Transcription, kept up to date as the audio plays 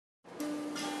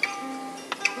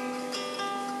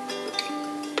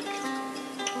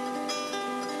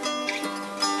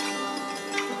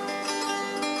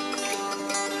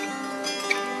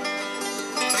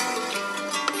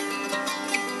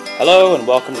Hello and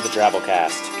welcome to the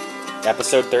Drabblecast,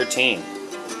 episode 13.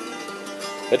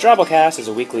 The Drabblecast is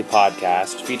a weekly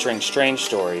podcast featuring strange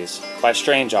stories by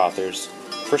strange authors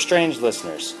for strange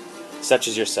listeners, such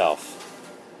as yourself.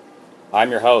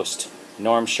 I'm your host,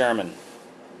 Norm Sherman.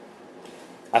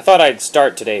 I thought I'd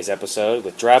start today's episode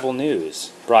with Drabble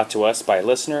News, brought to us by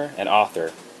listener and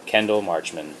author Kendall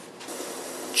Marchman.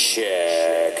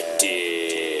 Check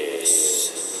this.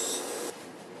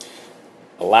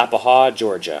 Alapahaw,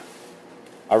 Georgia.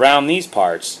 Around these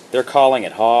parts, they're calling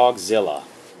it Hogzilla.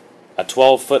 A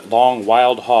 12-foot-long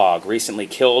wild hog recently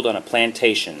killed on a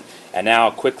plantation and now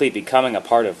quickly becoming a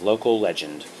part of local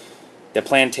legend. The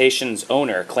plantation's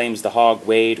owner claims the hog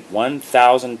weighed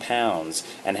 1,000 pounds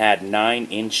and had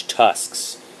 9-inch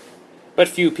tusks. But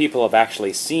few people have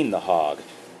actually seen the hog,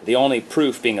 the only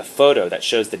proof being a photo that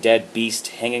shows the dead beast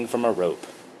hanging from a rope.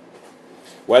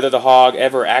 Whether the hog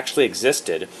ever actually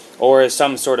existed, or is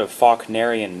some sort of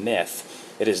Faulknerian myth,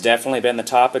 it has definitely been the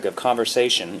topic of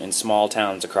conversation in small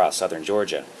towns across southern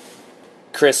Georgia.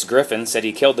 Chris Griffin said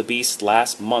he killed the beast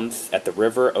last month at the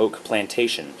River Oak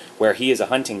Plantation, where he is a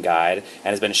hunting guide and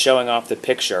has been showing off the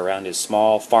picture around his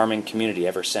small farming community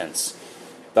ever since.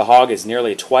 The hog is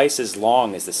nearly twice as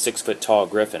long as the 6-foot-tall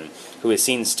Griffin, who is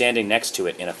seen standing next to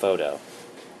it in a photo.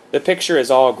 The picture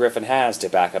is all Griffin has to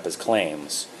back up his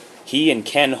claims. He and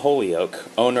Ken Holyoke,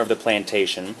 owner of the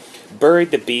plantation,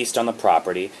 buried the beast on the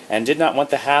property and did not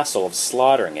want the hassle of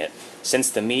slaughtering it, since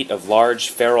the meat of large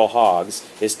feral hogs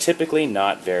is typically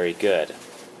not very good.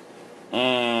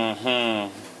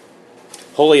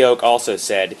 Holyoke also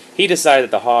said he decided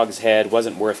that the hog's head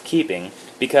wasn't worth keeping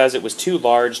because it was too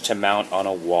large to mount on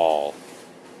a wall.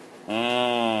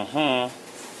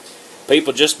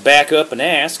 People just back up and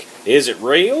ask, is it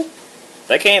real?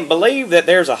 They can't believe that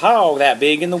there's a hog that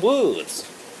big in the woods,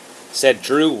 said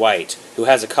Drew White, who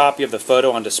has a copy of the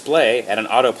photo on display at an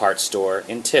auto parts store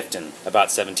in Tifton, about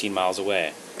 17 miles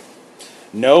away.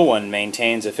 No one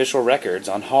maintains official records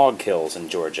on hog kills in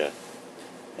Georgia.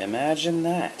 Imagine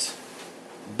that.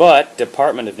 But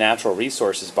Department of Natural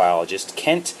Resources biologist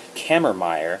Kent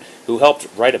Kammermeyer, who helped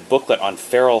write a booklet on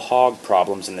feral hog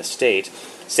problems in the state,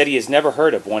 said he has never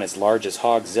heard of one as large as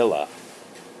Hogzilla.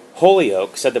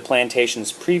 Holyoke said the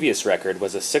plantation's previous record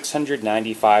was a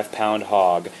 695-pound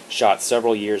hog shot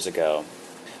several years ago.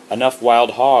 Enough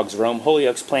wild hogs roam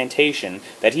Holyoke's plantation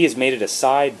that he has made it a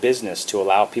side business to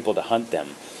allow people to hunt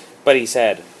them. But he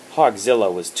said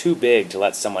Hogzilla was too big to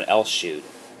let someone else shoot.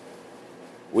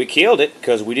 We killed it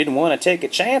because we didn't want to take a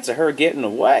chance of her getting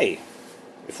away.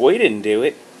 If we didn't do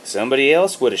it, somebody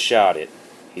else would have shot it,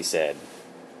 he said.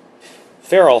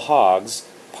 Feral hogs,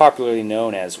 popularly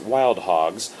known as wild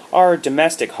hogs, are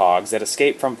domestic hogs that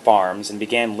escaped from farms and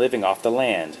began living off the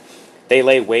land. They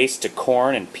lay waste to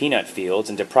corn and peanut fields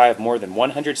and deprive more than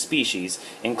 100 species,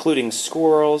 including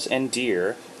squirrels and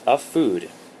deer, of food.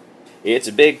 It's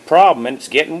a big problem and it's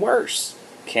getting worse,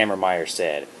 Kammermeyer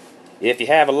said. If you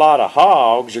have a lot of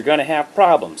hogs, you're going to have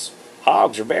problems.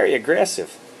 Hogs are very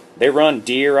aggressive. They run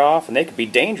deer off and they can be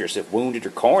dangerous if wounded or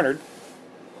cornered.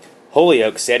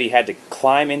 Holyoke said he had to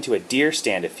climb into a deer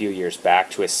stand a few years back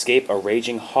to escape a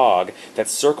raging hog that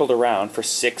circled around for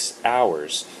 6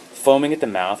 hours, foaming at the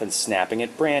mouth and snapping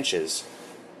at branches.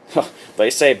 They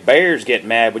say bears get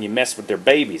mad when you mess with their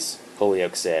babies,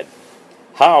 Holyoke said.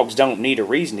 Hogs don't need a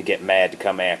reason to get mad to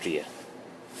come after you.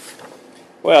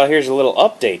 Well, here's a little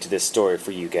update to this story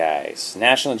for you guys.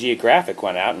 National Geographic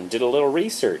went out and did a little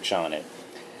research on it.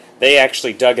 They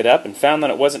actually dug it up and found that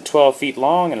it wasn't 12 feet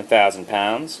long and 1,000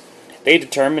 pounds. They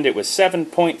determined it was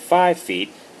 7.5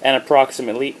 feet and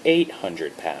approximately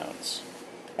 800 pounds.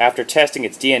 After testing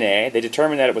its DNA, they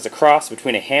determined that it was a cross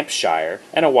between a Hampshire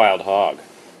and a wild hog.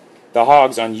 The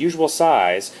hog's unusual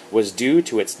size was due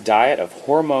to its diet of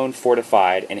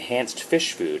hormone-fortified enhanced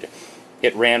fish food.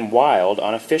 It ran wild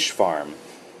on a fish farm.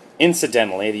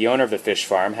 Incidentally, the owner of the fish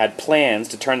farm had plans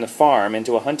to turn the farm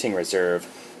into a hunting reserve.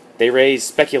 They raised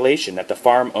speculation that the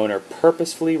farm owner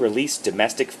purposefully released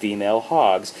domestic female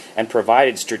hogs and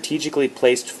provided strategically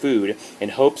placed food in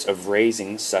hopes of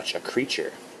raising such a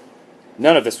creature.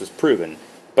 None of this was proven,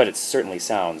 but it certainly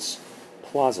sounds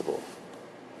plausible.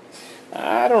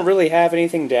 I don't really have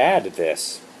anything to add to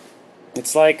this.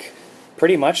 It's like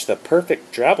pretty much the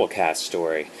perfect Drabblecast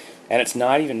story, and it's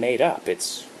not even made up.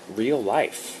 It's real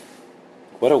life.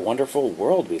 What a wonderful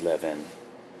world we live in.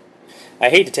 I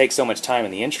hate to take so much time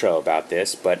in the intro about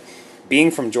this, but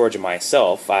being from Georgia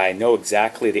myself, I know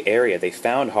exactly the area they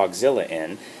found Hogzilla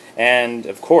in, and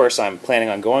of course I'm planning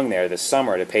on going there this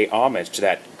summer to pay homage to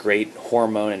that great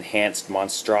hormone-enhanced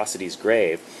monstrosity's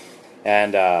grave,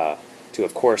 and to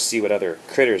of course see what other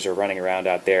critters are running around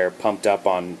out there pumped up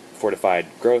on fortified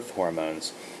growth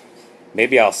hormones.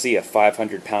 Maybe I'll see a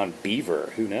 500-pound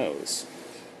beaver, who knows?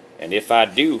 And if I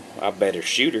do, I better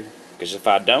shoot her, because if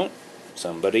I don't,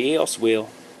 somebody else will.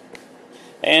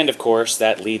 And, of course,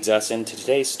 that leads us into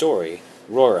today's story,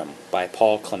 RORRIM, by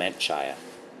Paul Clement Chaya.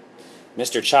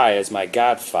 Mr. Chaya is my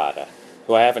godfather,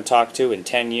 who I haven't talked to in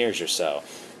 10 years or so,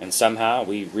 and somehow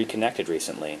we reconnected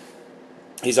recently.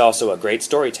 He's also a great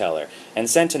storyteller, and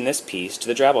sent in this piece to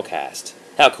the Drabblecast.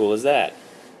 How cool is that?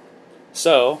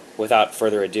 So, without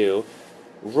further ado,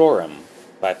 RORRIM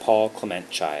by Paul Clement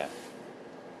Chaya.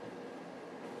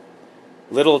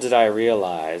 Little did I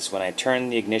realize when I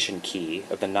turned the ignition key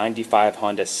of the '95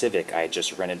 Honda Civic I had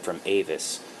just rented from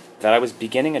Avis that I was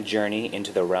beginning a journey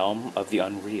into the realm of the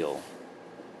unreal.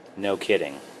 No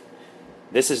kidding.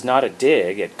 This is not a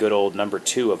dig at good old number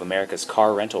 2 of America's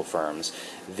car rental firms.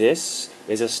 This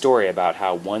is a story about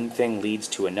how one thing leads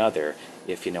to another,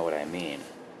 if you know what I mean.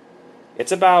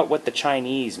 It's about what the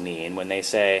Chinese mean when they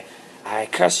say, "I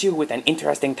curse you with an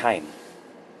interesting time."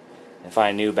 If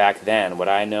I knew back then what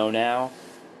I know now,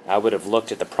 I would have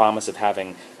looked at the promise of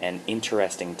having an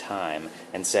interesting time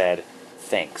and said,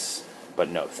 thanks, but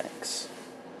no thanks.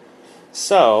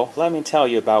 So, let me tell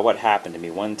you about what happened to me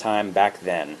one time back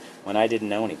then when I didn't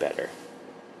know any better.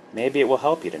 Maybe it will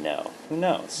help you to know. Who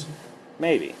knows?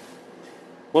 Maybe.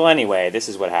 Well, anyway, this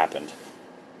is what happened.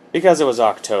 Because it was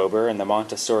October and the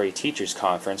Montessori Teachers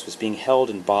Conference was being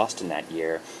held in Boston that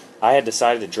year, I had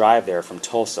decided to drive there from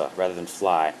Tulsa rather than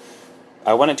fly.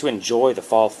 I wanted to enjoy the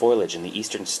fall foliage in the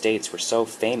eastern states were so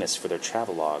famous for their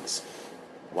travelogues.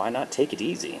 Why not take it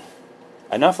easy?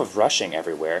 Enough of rushing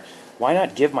everywhere. Why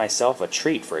not give myself a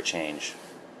treat for a change?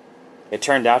 It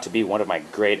turned out to be one of my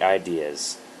great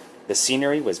ideas. The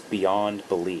scenery was beyond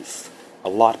belief, a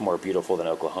lot more beautiful than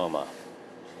Oklahoma.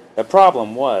 The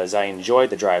problem was I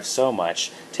enjoyed the drive so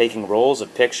much, taking rolls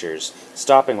of pictures,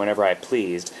 stopping whenever I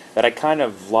pleased, that I kind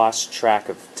of lost track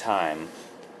of time.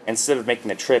 Instead of making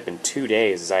the trip in 2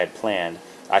 days as I had planned,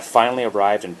 I finally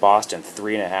arrived in Boston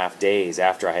 3.5 days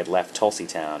after I had left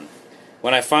Tulsytown.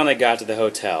 When I finally got to the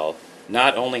hotel,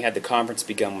 not only had the conference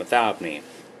begun without me,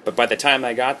 but by the time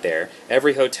I got there,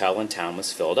 every hotel in town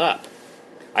was filled up.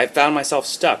 I found myself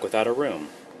stuck without a room.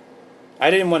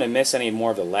 I didn't want to miss any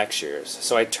more of the lectures,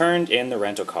 so I turned in the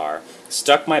rental car,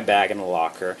 stuck my bag in the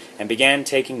locker, and began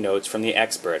taking notes from the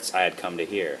experts I had come to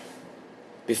hear.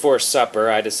 Before supper,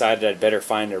 I decided I'd better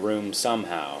find a room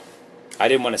somehow. I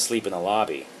didn't want to sleep in the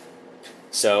lobby.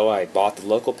 So I bought the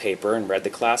local paper and read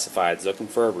the classifieds looking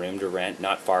for a room to rent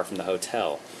not far from the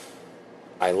hotel.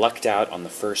 I lucked out on the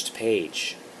first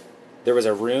page. There was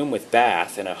a room with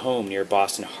bath in a home near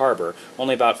Boston Harbor,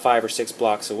 only about 5 or 6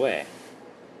 blocks away.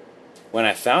 When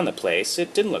I found the place,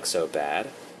 it didn't look so bad.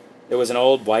 It was an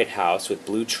old white house with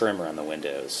blue trim around the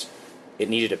windows. It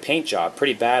needed a paint job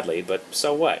pretty badly, but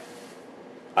so what?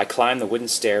 I climbed the wooden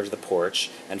stairs of the porch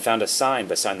and found a sign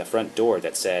beside the front door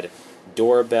that said,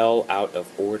 "Doorbell out of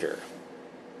order."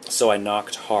 So I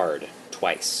knocked hard,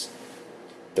 twice.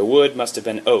 The wood must have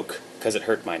been oak, 'cause it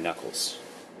hurt my knuckles.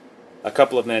 A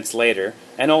couple of minutes later,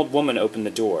 an old woman opened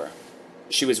the door.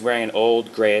 She was wearing an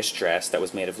old grayish dress that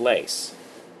was made of lace.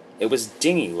 It was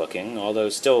dingy looking, although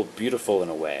still beautiful in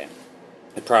a way.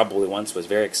 It probably once was a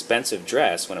very expensive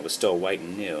dress when it was still white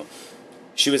and new.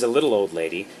 She was a little old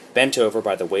lady, bent over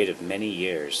by the weight of many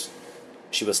years.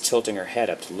 She was tilting her head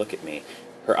up to look at me.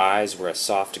 Her eyes were a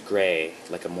soft gray,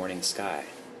 like a morning sky.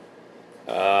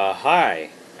 Hi,"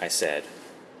 I said.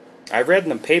 "I read in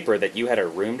the paper that you had a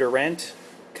room to rent.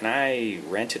 Can I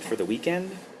rent it for the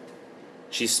weekend?"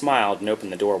 She smiled and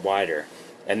opened the door wider,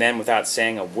 and then, without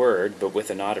saying a word, but with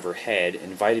a nod of her head,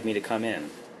 invited me to come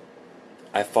in.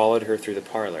 I followed her through the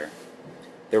parlor.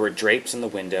 There were drapes in the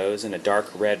windows and a dark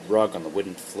red rug on the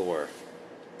wooden floor.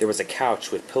 There was a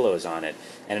couch with pillows on it,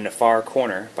 and in a far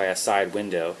corner, by a side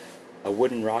window, a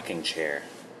wooden rocking chair.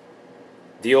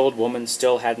 The old woman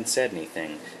still hadn't said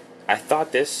anything. I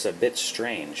thought this a bit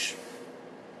strange.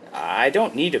 "I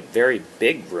don't need a very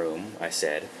big room," I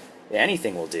said.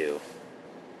 "Anything will do."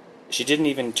 She didn't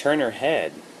even turn her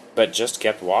head, but just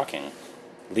kept walking,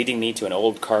 leading me to an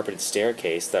old carpeted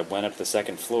staircase that went up to the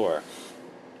second floor.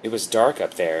 It was dark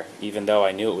up there, even though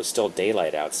I knew it was still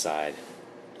daylight outside.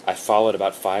 I followed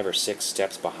about 5 or 6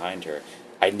 steps behind her.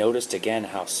 I noticed again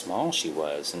how small she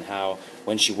was, and how,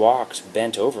 when she walked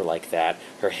bent over like that,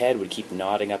 her head would keep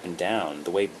nodding up and down, the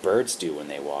way birds do when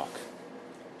they walk.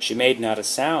 She made not a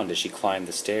sound as she climbed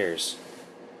the stairs.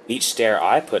 Each stair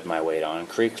I put my weight on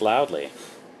creaked loudly.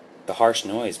 The harsh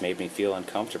noise made me feel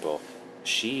uncomfortable.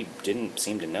 She didn't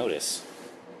seem to notice.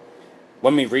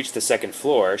 When we reached the second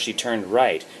floor, she turned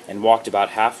right and walked about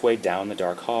halfway down the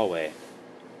dark hallway.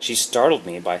 She startled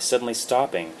me by suddenly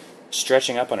stopping,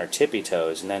 stretching up on her tippy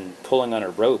toes, and then pulling on a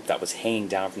rope that was hanging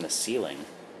down from the ceiling.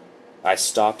 I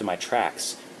stopped in my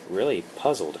tracks, really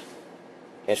puzzled.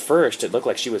 At first, it looked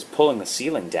like she was pulling the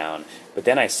ceiling down, but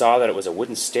then I saw that it was a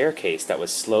wooden staircase that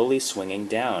was slowly swinging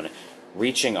down,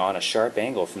 reaching on a sharp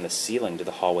angle from the ceiling to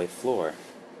the hallway floor.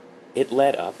 It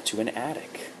led up to an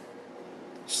attic.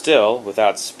 Still,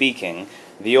 without speaking,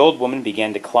 the old woman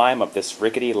began to climb up this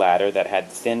rickety ladder that had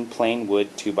thin plain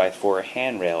wood 2x4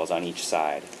 handrails on each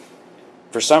side.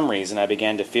 For some reason, I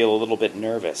began to feel a little bit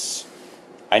nervous.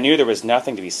 I knew there was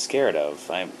nothing to be scared of.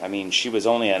 I mean, she was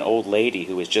only an old lady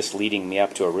who was just leading me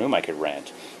up to a room I could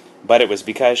rent. But it was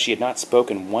because she had not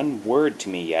spoken one word to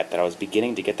me yet that I was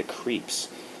beginning to get the creeps.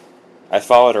 I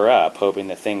followed her up, hoping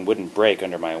the thing wouldn't break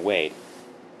under my weight.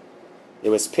 It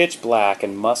was pitch black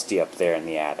and musty up there in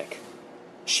the attic.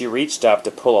 She reached up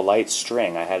to pull a light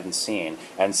string I hadn't seen,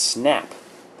 and snap!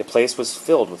 The place was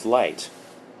filled with light.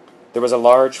 There was a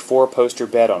large 4-poster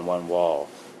bed on one wall.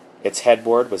 Its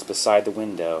headboard was beside the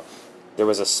window. There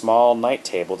was a small night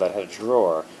table that had a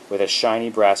drawer with a shiny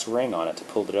brass ring on it to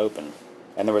pull it open,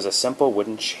 and there was a simple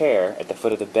wooden chair at the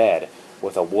foot of the bed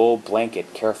with a wool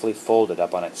blanket carefully folded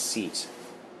up on its seat.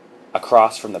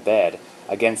 Across from the bed,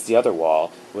 against the other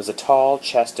wall, was a tall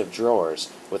chest of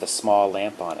drawers with a small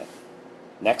lamp on it.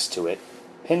 Next to it,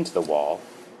 pinned to the wall,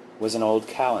 was an old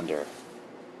calendar.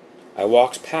 I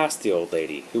walked past the old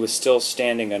lady, who was still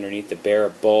standing underneath the bare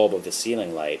bulb of the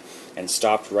ceiling light, and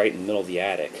stopped right in the middle of the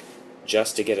attic,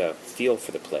 just to get a feel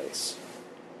for the place.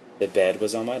 The bed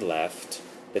was on my left,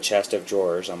 the chest of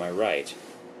drawers on my right,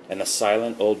 and the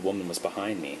silent old woman was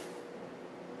behind me.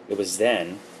 It was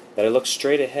then that I looked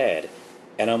straight ahead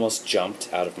and almost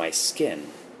jumped out of my skin.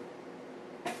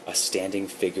 A standing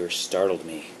figure startled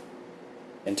me,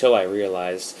 until I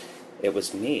realized it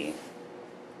was me.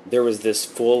 There was this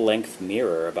full-length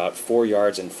mirror about 4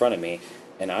 yards in front of me,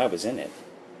 and I was in it.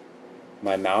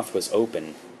 My mouth was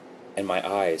open, and my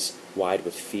eyes wide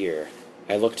with fear.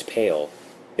 I looked pale.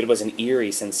 It was an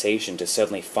eerie sensation to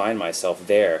suddenly find myself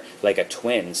there, like a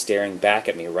twin staring back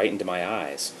at me right into my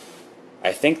eyes.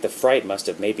 I think the fright must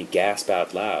have made me gasp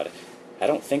out loud. I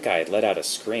don't think I had let out a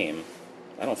scream.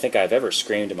 I don't think I've ever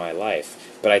screamed in my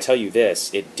life, but I tell you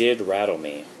this, it did rattle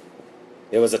me.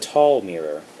 It was a tall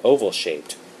mirror,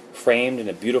 oval-shaped, framed in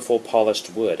a beautiful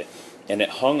polished wood, and it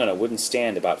hung on a wooden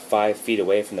stand about 5 feet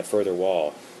away from the further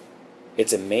wall.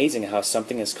 It's amazing how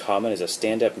something as common as a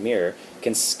stand-up mirror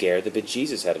can scare the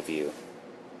bejesus out of you.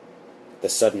 The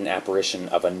sudden apparition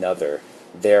of another,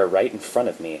 there right in front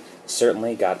of me,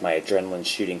 certainly got my adrenaline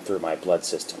shooting through my blood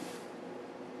system.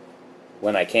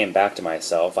 When I came back to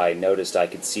myself, I noticed I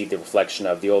could see the reflection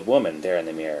of the old woman there in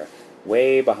the mirror,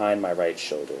 way behind my right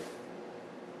shoulder.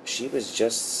 She was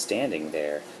just standing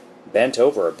there, bent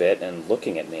over a bit and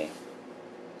looking at me.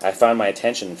 I found my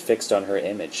attention fixed on her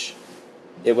image.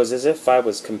 It was as if I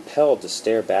was compelled to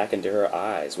stare back into her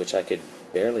eyes, which I could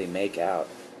barely make out.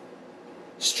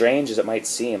 Strange as it might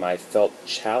seem, I felt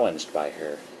challenged by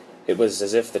her. It was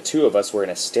as if the two of us were in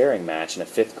a staring match in a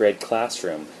 5th-grade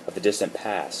classroom of the distant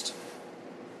past.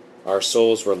 Our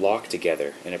souls were locked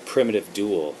together in a primitive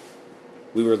duel.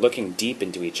 We were looking deep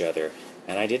into each other,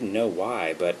 and I didn't know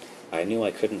why, but I knew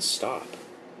I couldn't stop.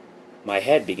 My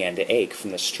head began to ache from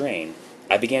the strain.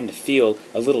 I began to feel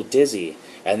a little dizzy,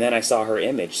 and then I saw her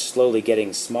image slowly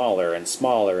getting smaller and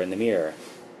smaller in the mirror.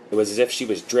 It was as if she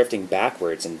was drifting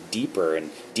backwards and deeper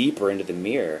into the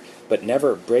mirror, but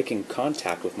never breaking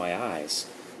contact with my eyes.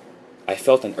 I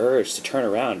felt an urge to turn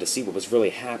around to see what was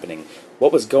really happening.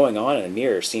 What was going on in the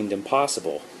mirror seemed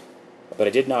impossible, but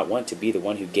I did not want to be the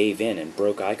one who gave in and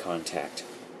broke eye contact.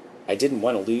 I didn't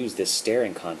want to lose this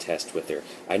staring contest with her.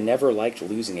 I never liked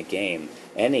losing a game,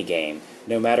 any game,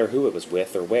 no matter who it was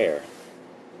with or where.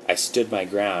 I stood my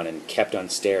ground and kept on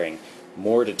staring,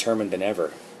 more determined than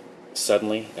ever.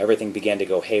 Suddenly, everything began to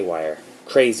go haywire,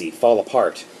 crazy, fall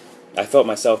apart. I felt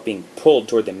myself being pulled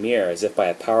toward the mirror as if by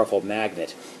a powerful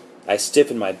magnet. I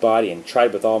stiffened my body and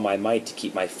tried with all my might to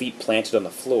keep my feet planted on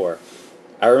the floor.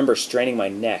 I remember straining my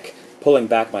neck, pulling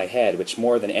back my head, which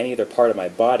more than any other part of my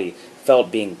body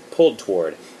felt being pulled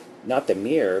toward, not the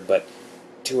mirror, but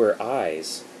to her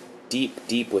eyes, deep,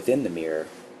 deep within the mirror.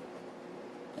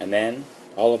 And then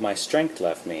all of my strength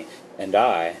left me, and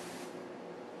I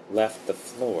left the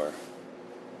floor.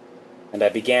 And I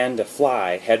began to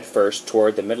fly head first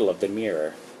toward the middle of the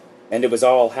mirror. And it was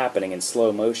all happening in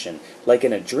slow motion, like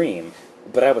in a dream,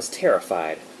 but I was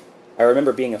terrified. I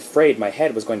remember being afraid my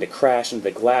head was going to crash into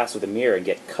the glass of the mirror and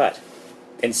get cut.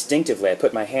 Instinctively, I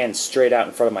put my hands straight out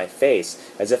in front of my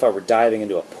face, as if I were diving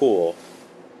into a pool.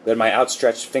 When my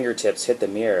outstretched fingertips hit the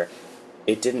mirror,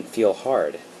 it didn't feel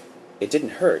hard. It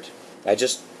didn't hurt. I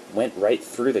just went right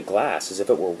through the glass as if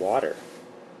it were water.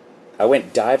 I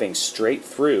went diving straight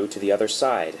through to the other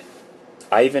side.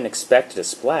 I even expected a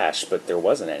splash, but there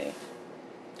wasn't any.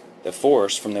 The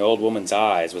force from the old woman's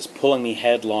eyes was pulling me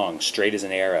headlong, straight as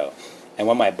an arrow, and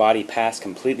when my body passed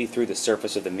completely through the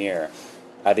surface of the mirror,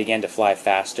 I began to fly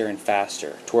faster and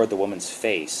faster toward the woman's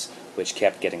face, which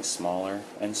kept getting smaller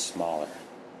and smaller.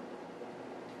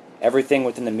 Everything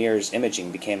within the mirror's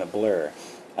imaging became a blur,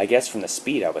 I guess from the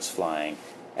speed I was flying,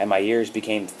 and my ears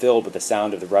became filled with the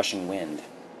sound of the rushing wind.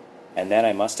 And then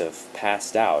I must have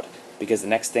passed out, because the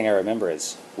next thing I remember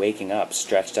is waking up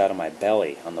stretched out on my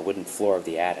belly on the wooden floor of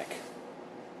the attic.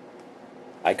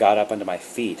 I got up onto my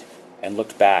feet and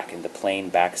looked back in the plain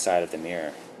backside of the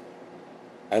mirror.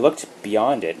 I looked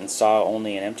beyond it and saw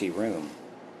only an empty room.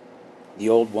 The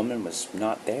old woman was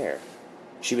not there.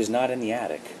 She was not in the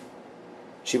attic.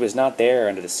 She was not there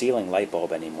under the ceiling light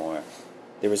bulb anymore.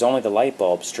 There was only the light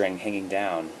bulb string hanging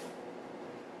down.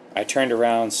 I turned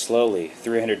around slowly,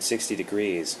 360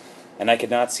 degrees, and I could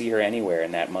not see her anywhere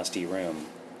in that musty room.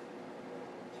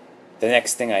 The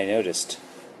next thing I noticed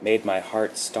made my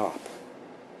heart stop.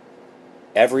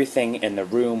 Everything in the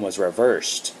room was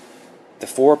reversed. The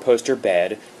four-poster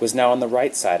bed was now on the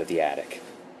right side of the attic.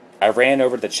 I ran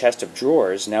over to the chest of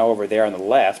drawers, now over there on the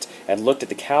left, and looked at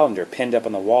the calendar pinned up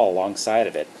on the wall alongside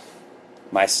of it.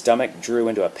 My stomach drew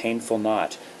into a painful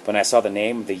knot when I saw the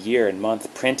name of the year and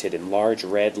month printed in large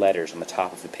red letters on the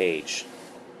top of the page.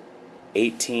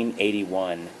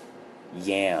 1881.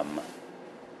 Yam.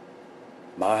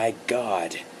 My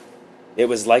God! It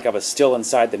was like I was still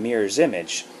inside the mirror's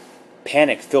image.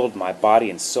 Panic filled my body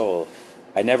and soul.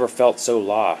 I never felt so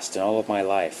lost in all of my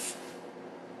life.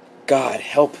 God,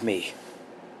 help me!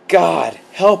 God,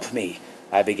 help me!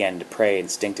 I began to pray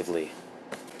instinctively.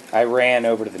 I ran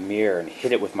over to the mirror and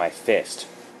hit it with my fist.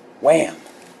 Wham!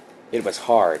 It was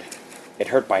hard. It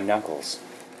hurt my knuckles.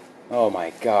 Oh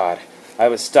my God, I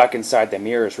was stuck inside the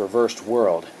mirror's reversed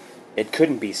world. It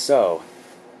couldn't be so.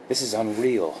 This is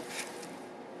unreal.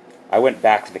 I went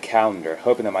back to the calendar,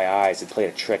 hoping that my eyes had played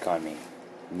a trick on me.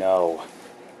 No.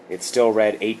 It still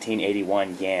read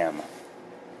 1881 Yam.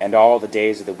 And all the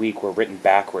days of the week were written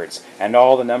backwards, and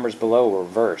all the numbers below were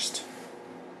reversed.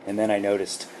 And then I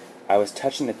noticed I was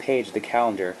touching the page of the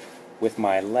calendar with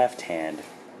my left hand,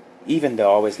 even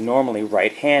though I was normally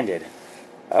right-handed.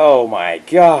 Oh my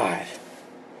God!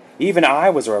 Even I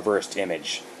was a reversed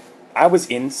image. I was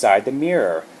inside the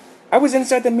mirror. I was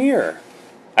inside the mirror.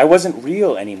 I wasn't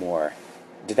real anymore.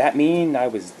 Did that mean I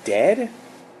was dead?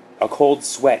 A cold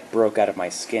sweat broke out of my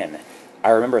skin. I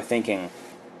remember thinking,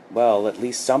 well, at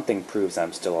least something proves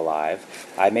I'm still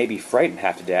alive. I may be frightened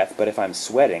half to death, but if I'm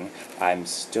sweating, I'm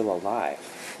still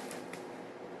alive.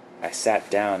 I sat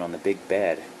down on the big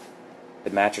bed. The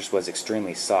mattress was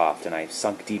extremely soft, and I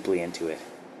sunk deeply into it.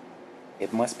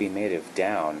 It must be made of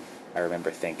down, I remember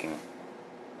thinking.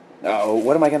 Oh,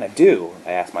 what am I going to do?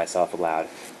 I asked myself aloud.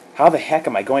 How the heck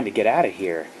am I going to get out of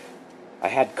here? I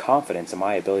had confidence in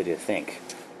my ability to think.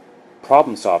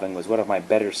 Problem solving was one of my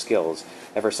better skills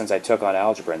ever since I took on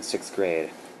algebra in 6th grade.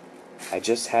 I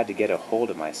just had to get a hold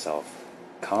of myself,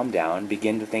 calm down,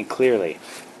 begin to think clearly.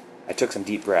 I took some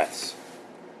deep breaths,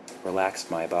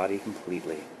 relaxed my body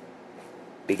completely,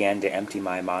 began to empty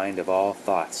my mind of all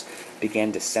thoughts,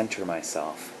 began to center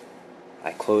myself.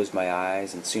 I closed my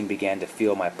eyes and soon began to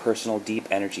feel my personal deep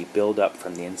energy build up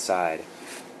from the inside.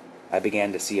 I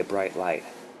began to see a bright light.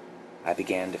 I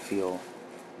began to feel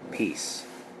peace.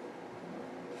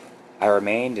 I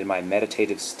remained in my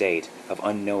meditative state of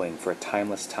unknowing for a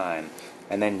timeless time,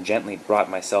 and then gently brought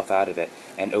myself out of it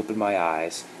and opened my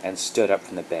eyes and stood up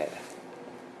from the bed.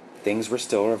 Things were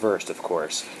still reversed, of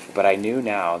course, but I knew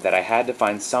now that I had to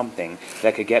find something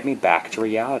that could get me back to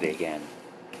reality again.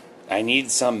 I needed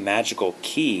some magical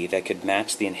key that could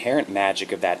match the inherent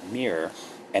magic of that mirror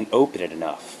and open it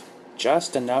enough.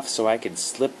 Just enough so I could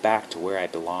slip back to where I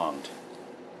belonged.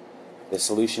 The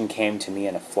solution came to me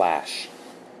in a flash.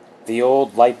 The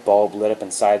old light bulb lit up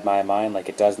inside my mind like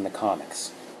it does in the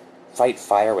comics. Fight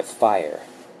fire with fire.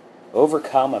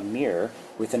 Overcome a mirror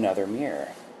with another mirror.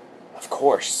 Of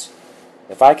course.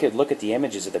 If I could look at the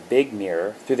images of the big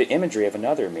mirror through the imagery of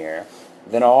another mirror,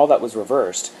 then all that was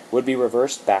reversed would be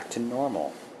reversed back to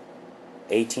normal.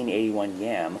 1881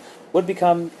 Yam would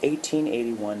become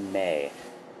 1881 May,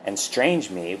 and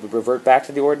strange me would revert back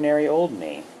to the ordinary old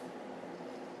me.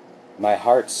 My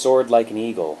heart soared like an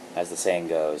eagle, as the saying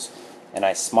goes, and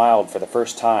I smiled for the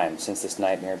first time since this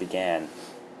nightmare began.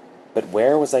 But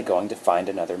where was I going to find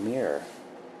another mirror?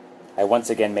 I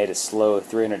once again made a slow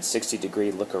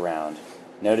 360-degree look around,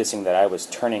 noticing that I was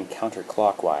turning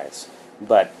counterclockwise,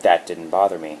 but that didn't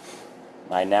bother me.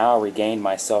 I now regained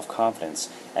my self-confidence,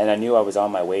 and I knew I was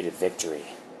on my way to victory.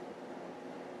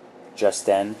 Just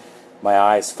then, my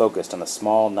eyes focused on the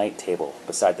small night table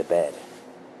beside the bed.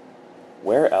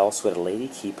 Where else would a lady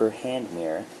keep her hand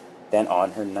mirror than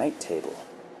on her night table?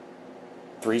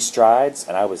 3 strides,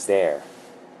 and I was there.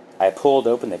 I pulled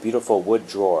open the beautiful wood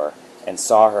drawer and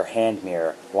saw her hand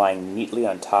mirror lying neatly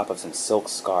on top of some silk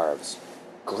scarves.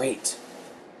 Great!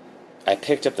 I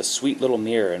picked up the sweet little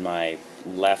mirror in my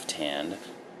left hand,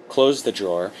 closed the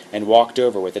drawer, and walked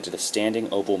over with it to the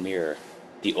standing oval mirror,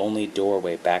 the only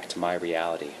doorway back to my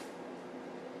reality.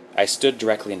 I stood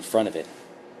directly in front of it,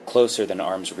 closer than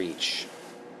arm's reach.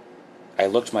 I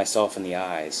looked myself in the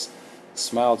eyes,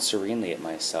 smiled serenely at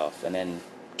myself, and then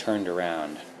turned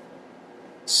around.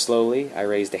 Slowly, I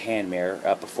raised the hand mirror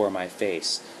up before my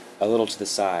face, a little to the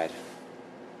side.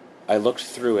 I looked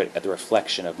through it at the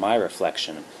reflection of my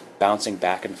reflection, bouncing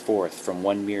back and forth from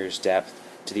one mirror's depth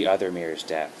to the other mirror's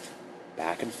depth,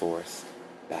 back and forth,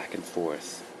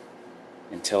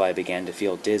 until I began to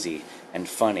feel dizzy and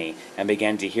funny, and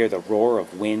began to hear the roar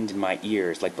of wind in my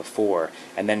ears like before,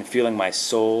 and then feeling my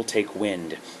soul take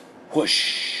wind.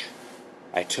 Whoosh!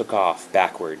 I took off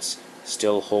backwards,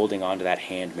 still holding onto that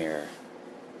hand mirror.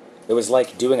 It was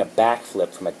like doing a backflip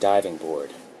from a diving board.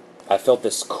 I felt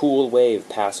this cool wave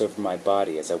pass over my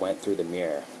body as I went through the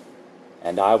mirror.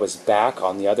 And I was back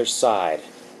on the other side.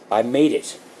 I made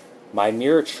it. My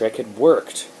mirror trick had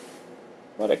worked.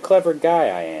 What a clever guy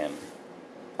I am.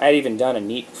 I had even done a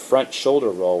neat front shoulder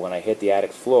roll when I hit the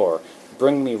attic floor,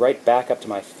 bringing me right back up to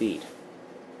my feet.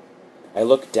 I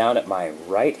looked down at my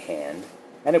right hand,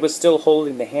 and it was still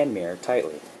holding the hand mirror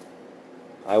tightly.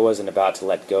 I wasn't about to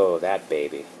let go of that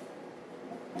baby.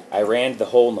 I ran to the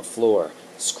hole in the floor,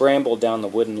 scrambled down the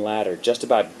wooden ladder, just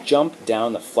about jumped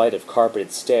down the flight of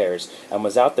carpeted stairs, and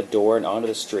was out the door and onto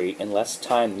the street in less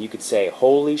time than you could say,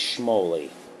 "Holy schmoly."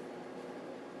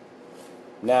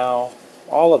 Now,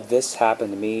 all of this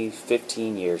happened to me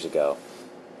 15 years ago.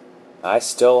 I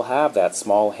still have that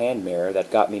small hand mirror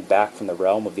that got me back from the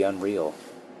realm of the unreal.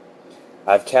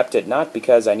 I've kept it not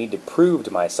because I need to prove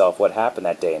to myself what happened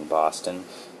that day in Boston.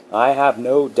 I have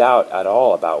no doubt at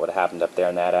all about what happened up there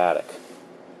in that attic.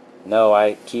 No,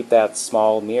 I keep that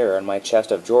small mirror in my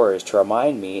chest of drawers to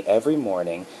remind me every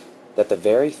morning that the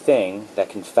very thing that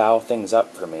can foul things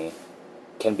up for me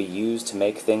can be used to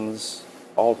make things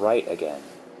all right again.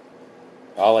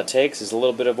 All it takes is a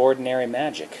little bit of ordinary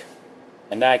magic,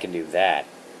 and I can do that.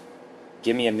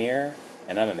 Give me a mirror,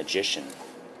 and I'm a magician.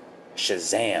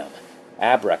 Shazam!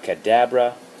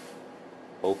 Abracadabra!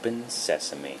 Open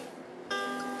sesame.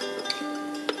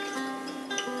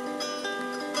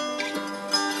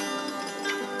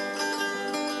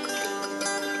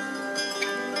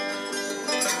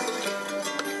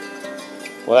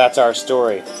 Well, that's our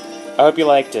story. I hope you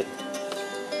liked it.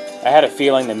 I had a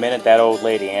feeling the minute that old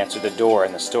lady answered the door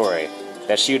in the story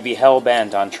that she would be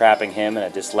hell-bent on trapping him in a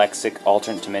dyslexic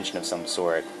alternate dimension of some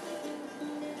sort.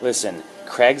 Listen,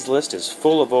 Craigslist is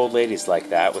full of old ladies like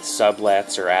that with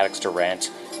sublets or attics to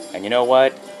rent, and you know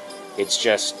what? It's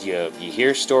just, you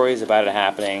hear stories about it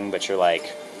happening, but you're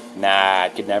like, nah,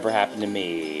 it could never happen to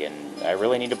me, and I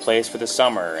really need a place for the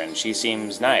summer, and she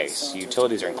seems nice,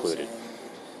 utilities are included.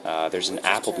 There's an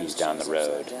Applebee's down the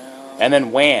road. And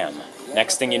then wham!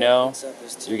 Next thing you know,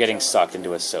 you're getting sucked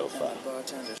into a sofa.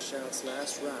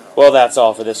 Well, that's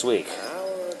all for this week.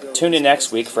 Tune in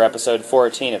next week for episode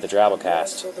 14 of the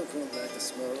Drabblecast.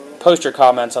 Post your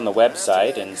comments on the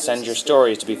website and send your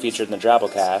stories to be featured in the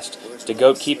Drabblecast to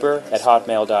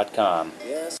goatkeeper@hotmail.com.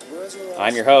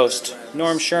 I'm your host,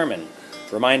 Norm Sherman,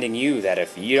 reminding you that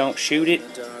if you don't shoot it,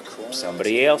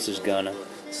 somebody else is gonna.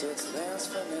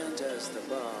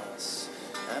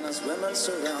 And as women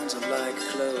surround him like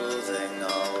clothing,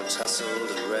 all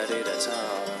tussled and ready to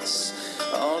toss,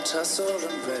 all tussled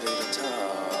and ready to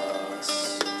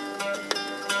toss.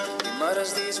 He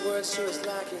mutters these words to his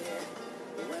lackey.